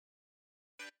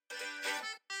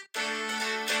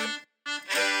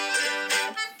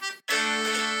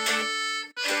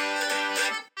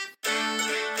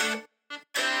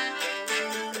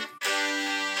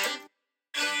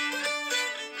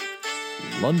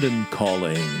London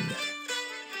calling.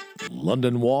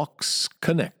 London walks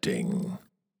connecting.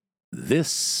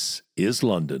 This is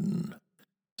London.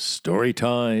 Story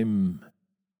time,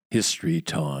 history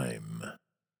time.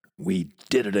 We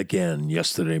did it again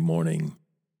yesterday morning.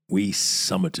 We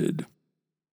summited.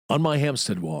 On my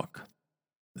Hampstead walk,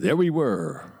 there we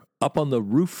were, up on the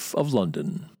roof of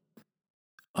London.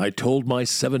 I told my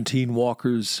 17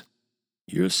 walkers,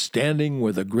 "You're standing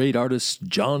where the great artist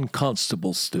John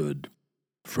Constable stood.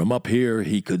 From up here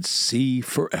he could see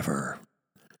forever."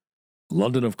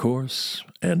 London, of course,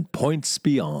 and points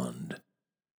beyond.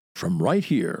 From right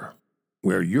here,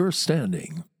 where you're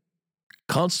standing,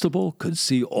 Constable could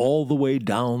see all the way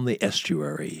down the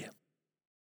estuary.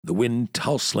 The wind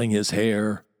tousling his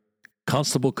hair,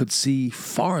 Constable could see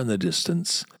far in the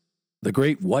distance the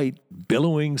great white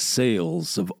billowing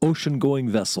sails of ocean-going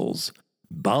vessels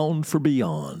bound for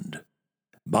beyond,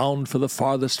 bound for the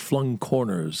farthest flung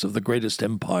corners of the greatest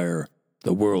empire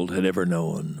the world had ever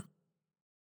known.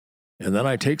 And then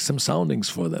I take some soundings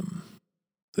for them,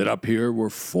 that up here were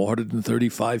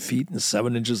 435 feet and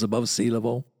 7 inches above sea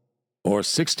level, or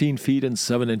 16 feet and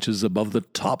 7 inches above the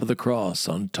top of the cross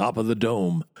on top of the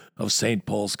dome of St.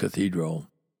 Paul's Cathedral.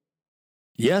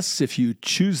 Yes, if you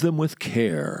choose them with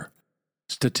care,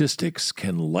 statistics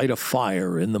can light a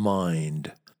fire in the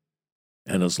mind.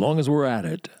 And as long as we're at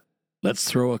it, let's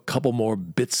throw a couple more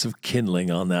bits of kindling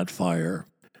on that fire.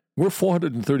 We're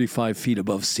 435 feet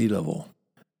above sea level.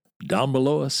 Down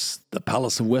below us, the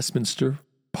Palace of Westminster,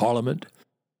 Parliament,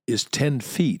 is 10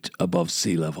 feet above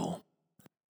sea level.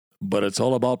 But it's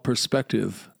all about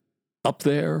perspective. Up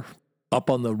there, up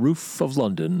on the roof of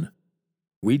London,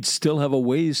 we'd still have a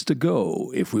ways to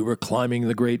go if we were climbing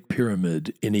the Great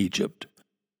Pyramid in Egypt.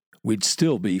 We'd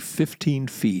still be 15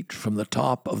 feet from the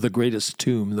top of the greatest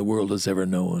tomb the world has ever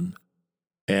known.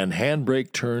 And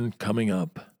handbrake turn coming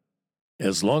up.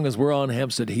 As long as we're on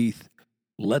Hampstead Heath,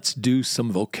 let's do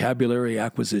some vocabulary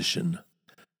acquisition.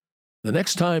 The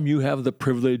next time you have the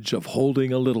privilege of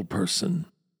holding a little person,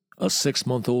 a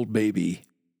 6-month-old baby,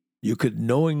 you could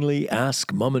knowingly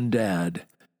ask Mom and Dad,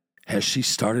 has she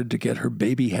started to get her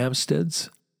baby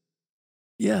Hampsteads?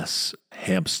 Yes,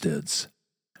 Hampsteads.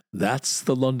 That's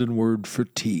the London word for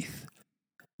teeth.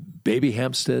 Baby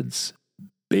Hampsteads,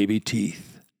 baby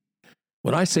teeth.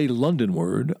 When I say London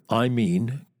word, I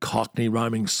mean Cockney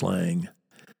rhyming slang.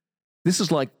 This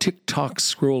is like tick-tock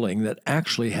scrolling that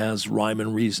actually has rhyme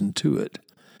and reason to it.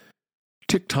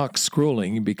 Tick-tock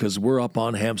scrolling because we're up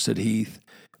on Hampstead Heath,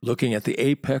 looking at the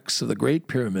apex of the Great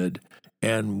Pyramid,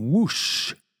 and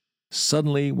whoosh,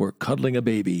 suddenly we're cuddling a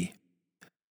baby.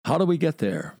 How do we get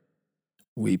there?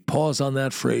 We pause on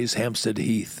that phrase, Hampstead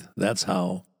Heath. That's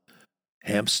how.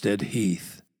 Hampstead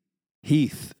Heath.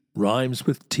 Heath rhymes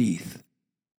with teeth.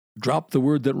 Drop the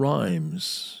word that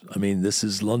rhymes. I mean, this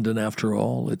is London after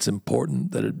all. It's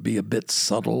important that it be a bit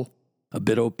subtle, a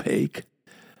bit opaque.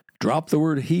 Drop the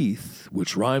word Heath,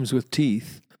 which rhymes with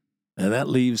teeth, and that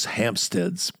leaves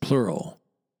Hampsteads, plural,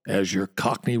 as your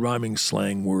Cockney rhyming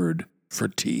slang word for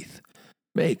teeth.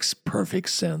 Makes perfect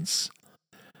sense.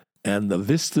 And the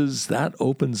vistas that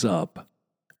opens up,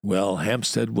 well,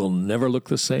 Hampstead will never look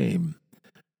the same.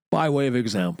 By way of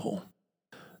example,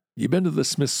 you been to the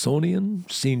Smithsonian,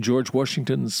 seen George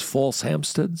Washington's false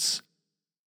Hampsteads?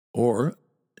 Or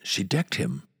she decked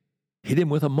him, hit him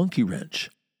with a monkey wrench,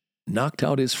 knocked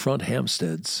out his front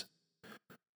Hampsteads.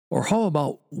 Or how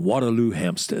about Waterloo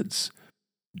Hampsteads?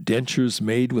 Dentures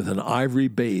made with an ivory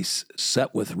base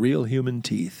set with real human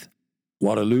teeth.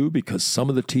 Waterloo because some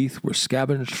of the teeth were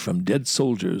scavenged from dead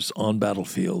soldiers on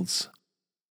battlefields.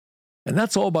 And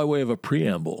that's all by way of a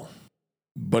preamble.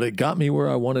 But it got me where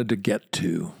I wanted to get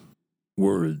to.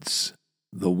 Words,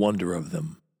 the wonder of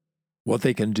them, what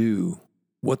they can do,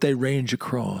 what they range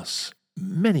across.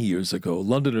 Many years ago,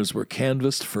 Londoners were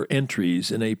canvassed for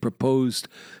entries in a proposed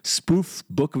spoof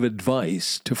book of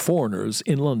advice to foreigners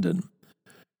in London.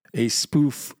 A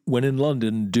spoof, when in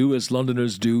London, do as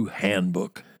Londoners do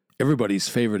handbook. Everybody's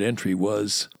favorite entry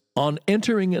was, on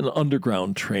entering an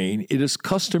underground train, it is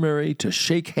customary to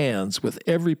shake hands with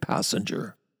every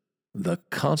passenger. The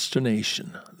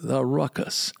consternation, the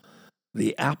ruckus,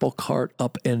 the apple cart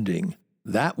upending,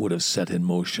 that would have set in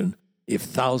motion if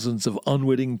thousands of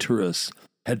unwitting tourists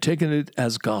had taken it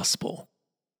as gospel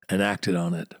and acted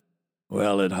on it.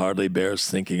 Well, it hardly bears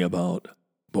thinking about.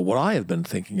 But what I have been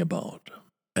thinking about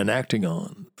and acting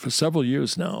on for several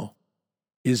years now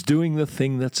is doing the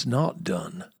thing that's not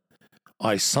done.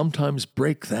 I sometimes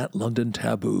break that London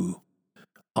taboo.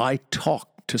 I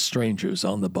talk to strangers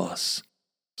on the bus.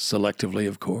 Selectively,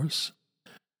 of course.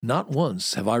 Not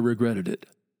once have I regretted it.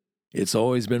 It's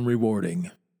always been rewarding.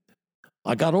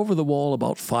 I got over the wall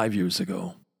about 5 years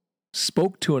ago.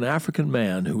 Spoke to an African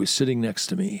man who was sitting next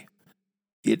to me.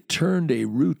 It turned a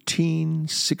routine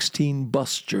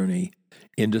 16-bus journey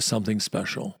into something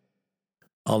special.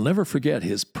 I'll never forget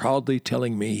his proudly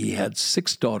telling me he had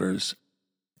 6 daughters,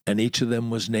 and each of them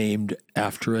was named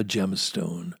after a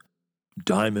gemstone: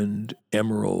 diamond,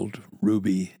 emerald,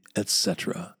 ruby,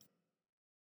 etc.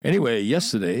 Anyway,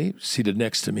 yesterday, seated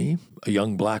next to me, a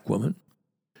young black woman,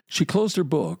 she closed her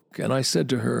book, and I said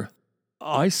to her,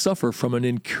 "I suffer from an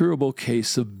incurable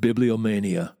case of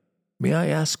bibliomania. May I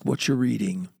ask what you're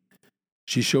reading?"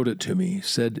 She showed it to me,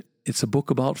 said, "It's a book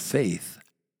about faith."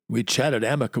 We chatted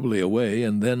amicably away,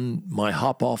 and then, my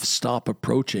hop-off stop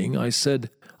approaching, I said,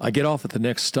 "I get off at the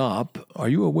next stop. Are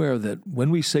you aware that when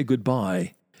we say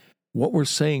goodbye, what we're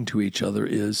saying to each other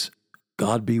is,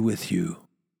 'God be with you'?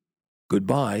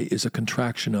 Goodbye is a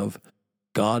contraction of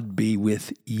 'God be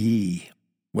with ye.'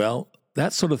 Well,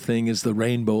 that sort of thing is the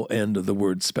rainbow end of the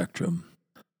word spectrum.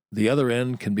 The other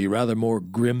end can be rather more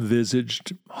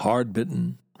grim-visaged,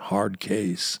 hard-bitten, hard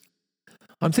case.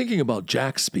 I'm thinking about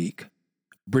Jackspeak,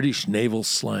 British naval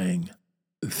slang,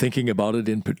 thinking about it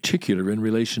in particular in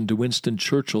relation to Winston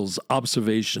Churchill's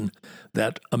observation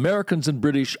that Americans and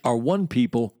British are one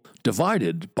people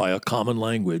divided by a common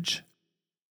language.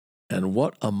 And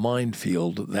what a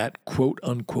minefield that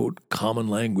quote-unquote common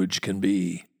language can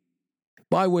be.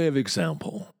 By way of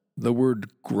example, the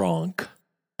word Gronk.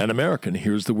 An American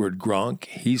hears the word Gronk,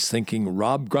 he's thinking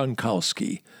Rob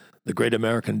Gronkowski, the great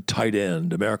American tight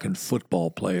end, American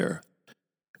football player.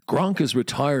 Gronk is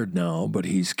retired now, but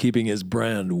he's keeping his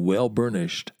brand well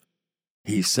burnished.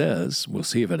 He says, we'll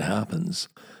see if it happens,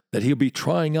 that he'll be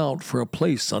trying out for a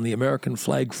place on the American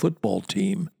flag football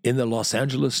team in the Los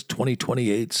Angeles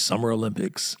 2028 Summer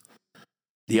Olympics.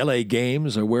 The LA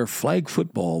Games are where flag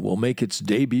football will make its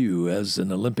debut as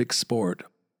an Olympic sport.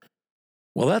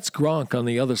 Well, that's Gronk on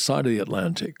the other side of the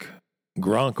Atlantic.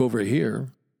 Gronk over here,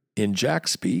 in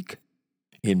Jackspeak,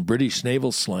 in British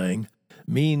naval slang,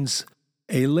 means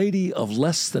a lady of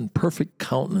less than perfect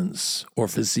countenance or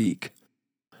physique.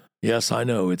 Yes, I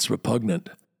know, it's repugnant,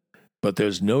 but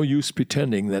there's no use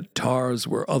pretending that tars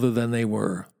were other than they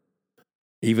were.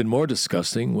 Even more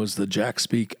disgusting was the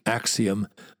Jackspeak axiom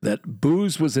that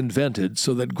booze was invented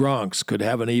so that Gronks could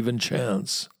have an even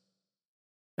chance.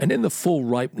 And in the full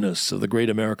ripeness of the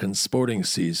great American sporting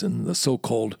season, the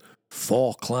so-called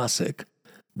Fall Classic,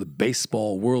 the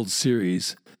Baseball World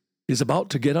Series, is about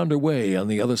to get underway on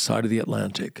the other side of the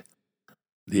Atlantic.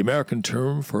 The American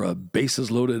term for a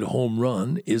bases-loaded home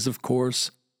run is, of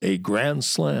course, a Grand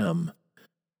Slam.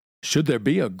 Should there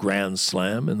be a Grand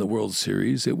Slam in the World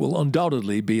Series, it will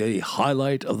undoubtedly be a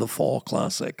highlight of the Fall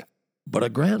Classic. But a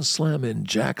Grand Slam in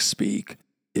Jackspeak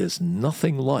is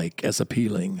nothing like as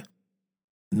appealing.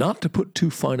 Not to put too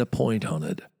fine a point on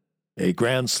it, a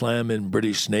Grand Slam in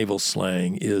British naval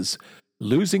slang is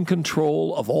losing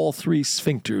control of all 3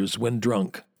 sphincters when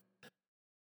drunk.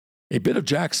 A bit of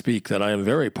Jackspeak that I am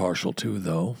very partial to,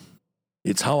 though.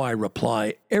 It's how I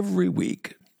reply every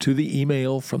week to the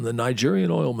email from the Nigerian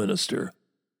oil minister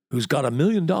who's got $1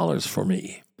 million for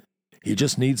me. He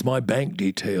just needs my bank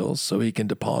details so he can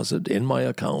deposit in my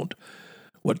account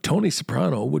what Tony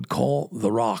Soprano would call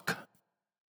the rock.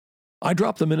 I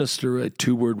drop the minister a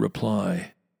 2-word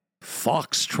reply,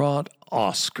 Foxtrot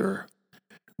Oscar,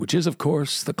 which is, of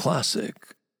course, the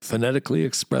classic, phonetically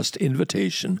expressed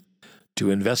invitation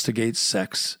to investigate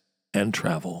sex and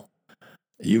travel.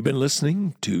 You've been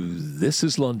listening to This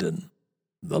is London,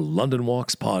 the London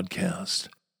Walks podcast,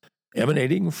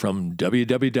 emanating from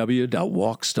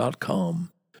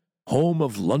www.walks.com, home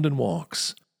of London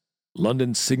Walks,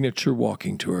 London's signature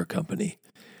walking tour company,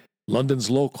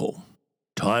 London's local,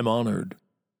 time-honored,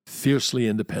 fiercely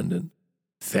independent,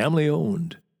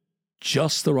 family-owned,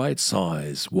 just the right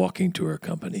size walking tour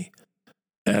company.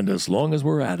 And as long as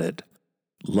we're at it,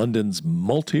 London's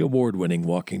multi-award-winning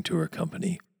walking tour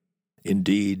company.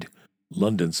 Indeed,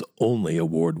 London's only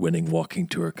award-winning walking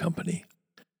tour company.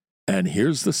 And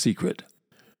here's the secret.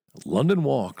 London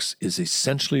Walks is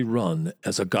essentially run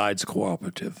as a guides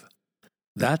cooperative.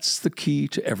 That's the key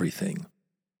to everything.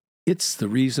 It's the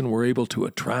reason we're able to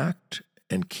attract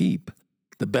and keep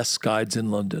the best guides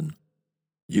in London.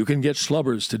 You can get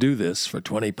schlubbers to do this for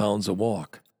 £20 a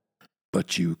walk,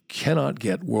 but you cannot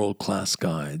get world-class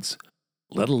guides,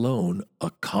 let alone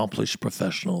accomplished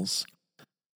professionals.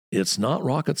 It's not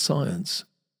rocket science.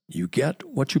 You get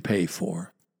what you pay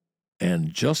for,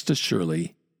 and just as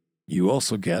surely, you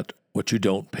also get what you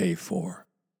don't pay for.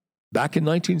 Back in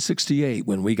 1968,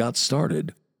 when we got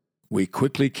started, we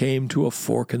quickly came to a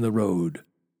fork in the road.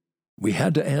 We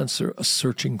had to answer a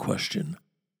searching question.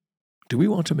 Do we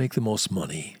want to make the most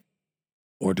money?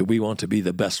 Or do we want to be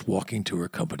the best walking tour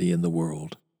company in the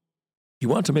world? You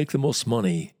want to make the most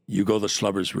money, you go the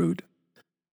schlubber's route.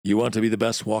 You want to be the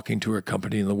best walking tour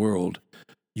company in the world,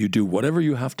 you do whatever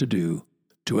you have to do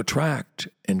to attract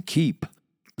and keep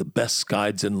the best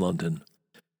guides in London.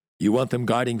 You want them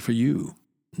guiding for you,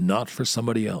 not for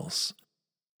somebody else.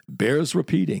 Bears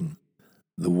repeating,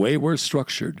 the way we're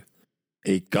structured,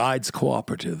 a guides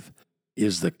cooperative,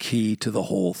 is the key to the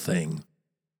whole thing.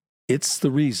 It's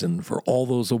the reason for all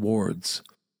those awards.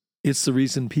 It's the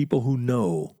reason people who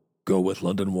know go with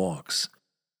London Walks.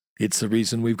 It's the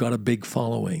reason we've got a big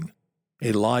following,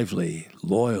 a lively,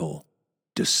 loyal,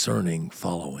 discerning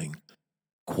following.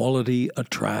 Quality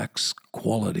attracts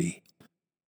quality.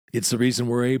 It's the reason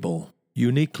we're able,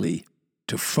 uniquely,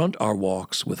 to front our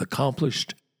walks with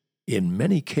accomplished, in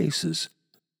many cases,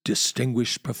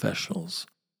 distinguished professionals.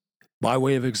 By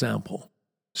way of example,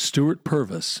 Stuart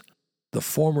Purvis, the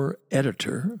former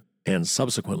editor and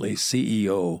subsequently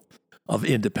CEO of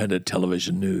Independent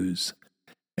Television News,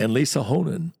 and Lisa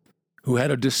Honan, who had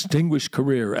a distinguished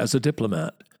career as a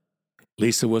diplomat.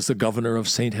 Lisa was the governor of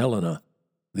St. Helena,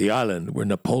 the island where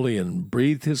Napoleon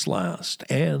breathed his last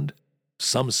and,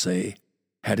 some say,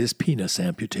 had his penis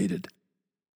amputated.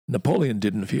 Napoleon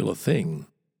didn't feel a thing,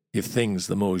 if things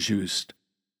the mot juste.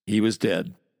 He was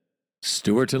dead.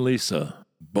 Stuart and Lisa,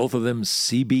 both of them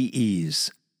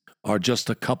CBEs, are just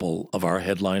a couple of our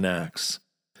headline acts.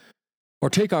 Or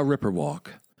take our Ripper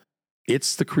Walk.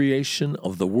 It's the creation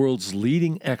of the world's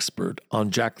leading expert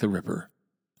on Jack the Ripper,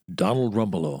 Donald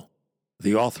Rumbelow,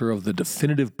 the author of the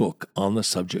definitive book on the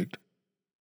subject.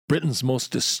 Britain's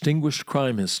most distinguished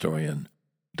crime historian,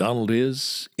 Donald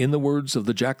is, in the words of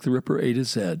the Jack the Ripper A to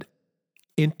Z,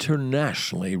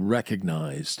 internationally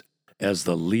recognized as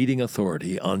the leading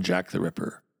authority on Jack the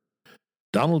Ripper.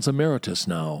 Donald's emeritus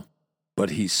now, but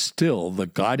he's still the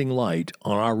guiding light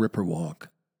on our Ripper Walk.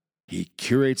 He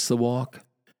curates the walk,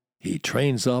 he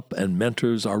trains up and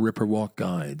mentors our Ripper Walk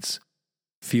guides,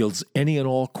 fields any and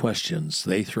all questions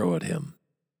they throw at him.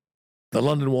 The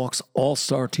London Walk's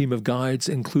all-star team of guides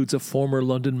includes a former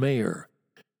London mayor.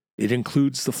 It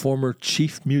includes the former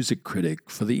chief music critic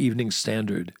for the Evening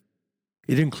Standard.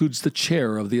 It includes the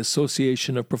chair of the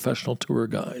Association of Professional Tour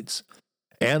Guides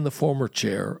and the former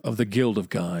chair of the Guild of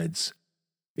Guides.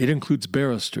 It includes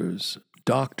barristers,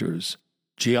 doctors,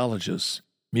 geologists,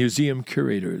 museum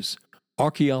curators,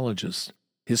 archaeologists,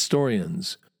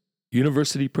 historians,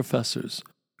 university professors,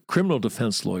 criminal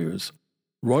defense lawyers,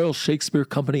 Royal Shakespeare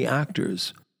Company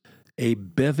actors, a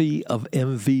bevy of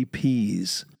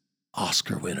MVPs,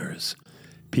 Oscar winners,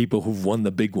 people who've won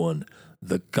the big one,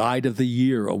 the Guide of the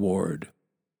Year award.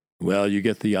 Well, you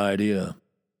get the idea.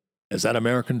 As that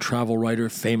American travel writer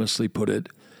famously put it,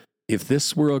 if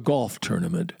this were a golf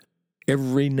tournament,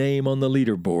 every name on the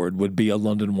leaderboard would be a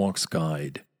London Walks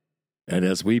guide. And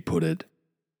as we put it,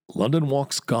 London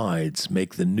Walks guides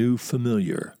make the new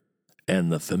familiar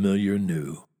and the familiar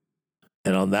new.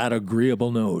 And on that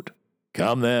agreeable note,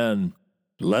 come then,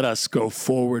 let us go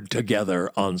forward together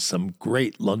on some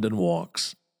great London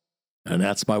walks. And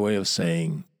that's by way of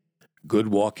saying, good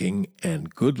walking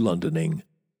and good Londoning,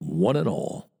 one and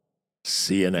all.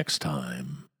 See you next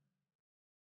time.